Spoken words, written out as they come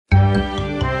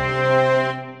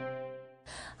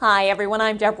Hi everyone,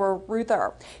 I'm Deborah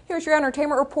Ruther. Here's your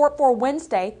entertainment report for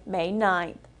Wednesday, May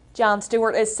 9th. Jon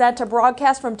Stewart is set to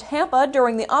broadcast from Tampa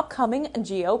during the upcoming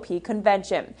GOP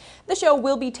convention. The show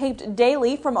will be taped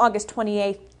daily from August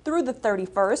 28th through the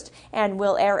 31st and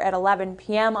will air at 11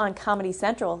 p.m. on Comedy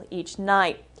Central each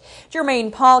night.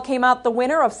 Jermaine Paul came out the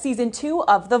winner of Season 2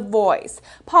 of The Voice.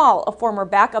 Paul, a former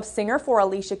backup singer for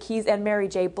Alicia Keys and Mary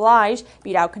J. Blige,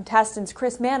 beat out contestants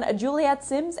Chris Mann, Juliet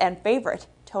Sims, and favorite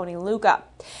Tony Luca.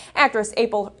 Actress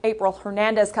April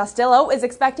Hernandez-Castillo is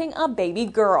expecting a baby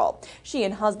girl. She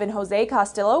and husband Jose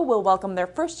Castillo will welcome their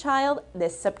first child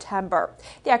this September.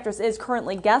 The actress is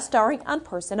currently guest starring on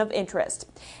Person of Interest.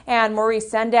 And Maurice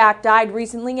Sendak died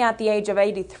recently at the age of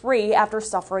 83 after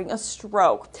suffering a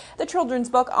stroke. The children's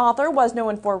book author was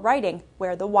known for writing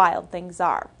Where the Wild Things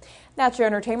Are. That's your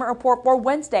entertainment report for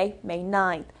Wednesday, May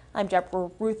 9th. I'm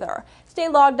Deborah Ruther. Stay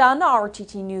logged on to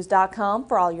rttnews.com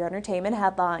for all your entertainment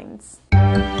headlines.